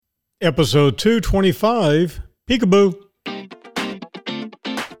Episode 225, Peekaboo.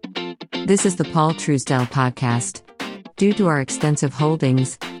 This is the Paul Truesdell podcast. Due to our extensive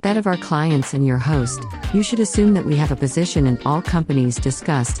holdings, that of our clients and your host, you should assume that we have a position in all companies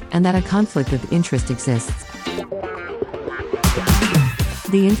discussed and that a conflict of interest exists.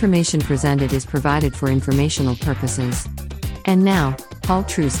 The information presented is provided for informational purposes. And now, Paul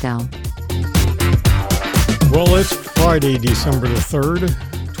Truesdell. Well, it's Friday, December the 3rd,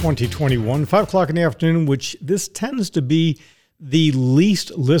 2021, 5 o'clock in the afternoon, which this tends to be the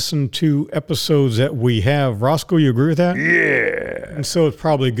least listened to episodes that we have. Roscoe, you agree with that? Yeah. And so it's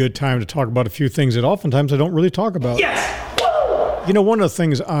probably a good time to talk about a few things that oftentimes I don't really talk about. Yes. You know, one of the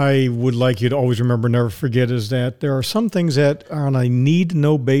things I would like you to always remember, never forget, is that there are some things that are on a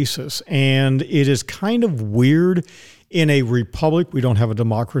need-to-know basis, and it is kind of weird in a republic. We don't have a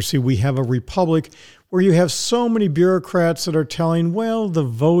democracy. We have a republic where you have so many bureaucrats that are telling, well, the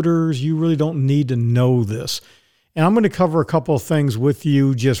voters, you really don't need to know this. And I'm going to cover a couple of things with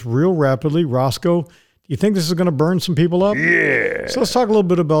you just real rapidly. Roscoe, do you think this is going to burn some people up? Yeah. So let's talk a little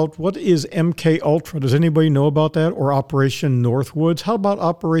bit about what is MK Ultra. Does anybody know about that? Or Operation Northwoods? How about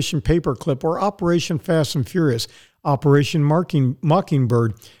Operation Paperclip or Operation Fast and Furious? Operation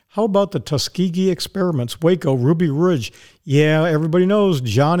Mockingbird? How about the Tuskegee experiments, Waco, Ruby Ridge? Yeah, everybody knows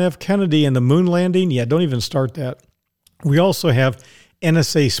John F. Kennedy and the moon landing. Yeah, don't even start that. We also have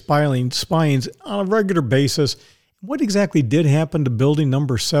NSA spying on a regular basis. What exactly did happen to building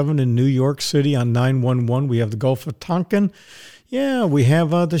number 7 in New York City on 9/11? We have the Gulf of Tonkin. Yeah, we have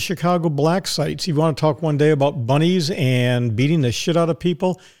the Chicago black sites. If you want to talk one day about bunnies and beating the shit out of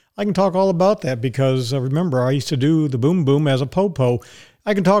people, I can talk all about that because remember, I used to do the boom boom as a po-po.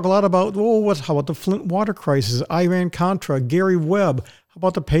 I can talk a lot about, how about the Flint water crisis, Iran-Contra, Gary Webb, how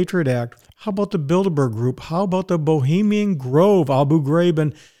about the Patriot Act, how about the Bilderberg Group, how about the Bohemian Grove, Abu Ghraib,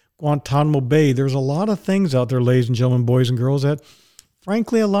 and Guantanamo Bay. There's a lot of things out there, ladies and gentlemen, boys and girls, that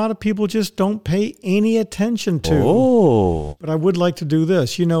frankly a lot of people just don't pay any attention to. Oh. But I would like to do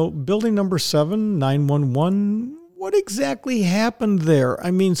this. You know, building number 7, 911, what exactly happened there?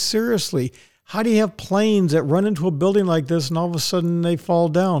 I mean, seriously. How do you have planes that run into a building like this and all of a sudden they fall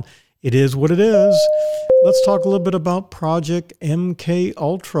down? It is what it is. Let's talk a little bit about Project MK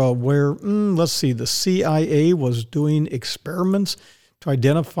Ultra, where, let's see, the CIA was doing experiments to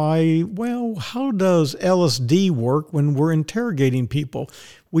identify, how does LSD work when we're interrogating people?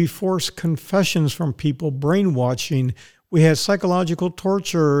 We force confessions from people, brainwashing. We had psychological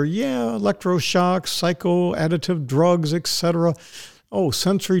torture, electroshocks, psychoadditive drugs, etc.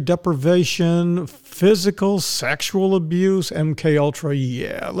 Sensory deprivation, physical, sexual abuse, MK Ultra.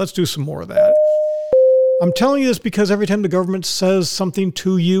 Yeah, let's do some more of that. I'm telling you this because every time the government says something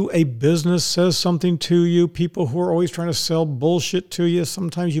to you, a business says something to you, people who are always trying to sell bullshit to you,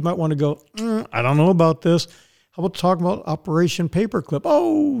 sometimes you might want to go, I don't know about this. How about talking about Operation Paperclip?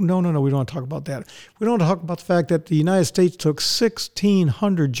 Oh, no, we don't want to talk about that. We don't want to talk about the fact that the United States took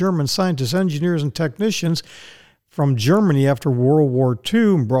 1,600 German scientists, engineers, and technicians from Germany after World War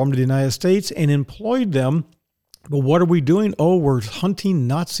II and brought them to the United States and employed them. But what are we doing? We're hunting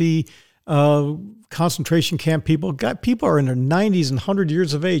Nazi concentration camp people. People are in their 90s and 100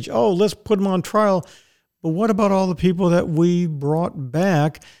 years of age. Let's put them on trial. But what about all the people that we brought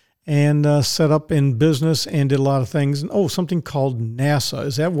back and set up in business and did a lot of things? And something called NASA.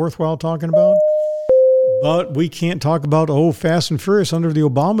 Is that worthwhile talking about? But we can't talk about, Fast and Furious under the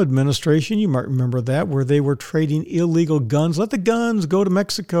Obama administration. You might remember that, where they were trading illegal guns. Let the guns go to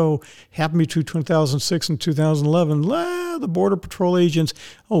Mexico. Happened between 2006 and 2011. The Border Patrol agents.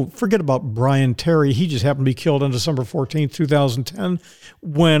 Forget about Brian Terry. He just happened to be killed on December 14th, 2010,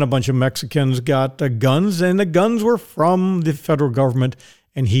 when a bunch of Mexicans got guns, and the guns were from the federal government,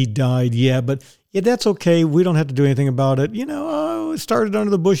 and he died. But that's okay. We don't have to do anything about it. It started under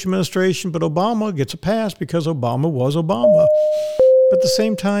the Bush administration, but Obama gets a pass because Obama was Obama. But at the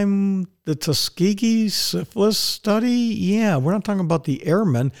same time, the Tuskegee syphilis study, we're not talking about the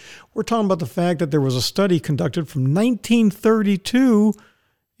airmen. We're talking about the fact that there was a study conducted from 1932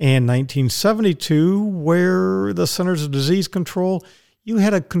 and 1972 where the Centers of Disease Control, you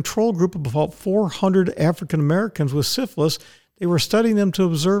had a control group of about 400 African Americans with syphilis. They were studying them to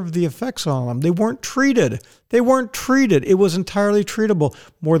observe the effects on them. They weren't treated. It was entirely treatable.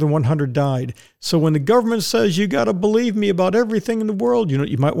 More than 100 died. So when the government says you got to believe me about everything in the world, you know what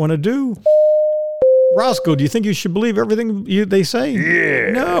you might want to do? Roscoe, do you think you should believe everything they say?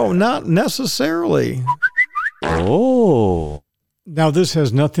 Yeah. No, not necessarily. Oh. Now, this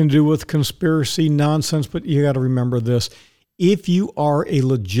has nothing to do with conspiracy nonsense, but you got to remember this. If you are a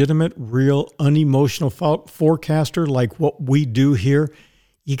legitimate, real, unemotional forecaster like what we do here,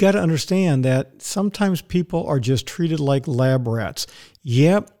 you got to understand that sometimes people are just treated like lab rats.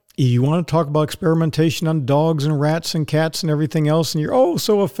 Yep, you want to talk about experimentation on dogs and rats and cats and everything else, and you're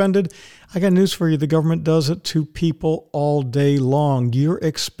so offended. I got news for you. The government does it to people all day long. You're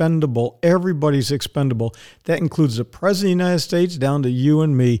expendable. Everybody's expendable. That includes the President of the United States down to you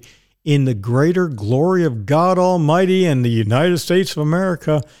and me. In the greater glory of God Almighty and the United States of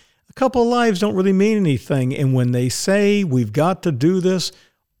America, a couple of lives don't really mean anything. And when they say we've got to do this,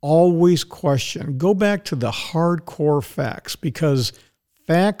 always question. Go back to the hardcore facts, because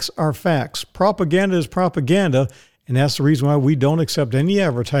facts are facts. Propaganda is propaganda, and that's the reason why we don't accept any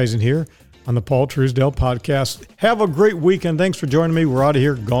advertising here on the Paul Truesdell Podcast. Have a great weekend. Thanks for joining me. We're out of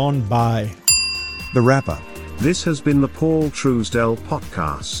here. Gone by. The wrap-up. This has been the Paul Truesdell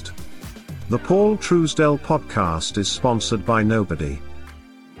Podcast. The Paul Truesdell Podcast is sponsored by nobody.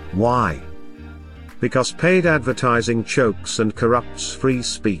 Why? Because paid advertising chokes and corrupts free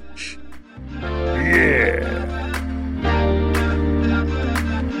speech.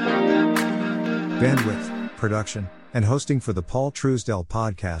 Bandwidth, production, and hosting for the Paul Truesdell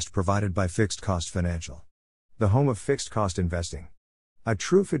Podcast provided by Fixed Cost Financial, the home of fixed cost investing. A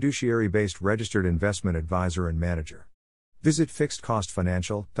true fiduciary-based registered investment advisor and manager. Visit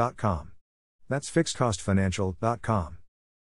fixedcostfinancial.com. That's fixedcostfinancial.com.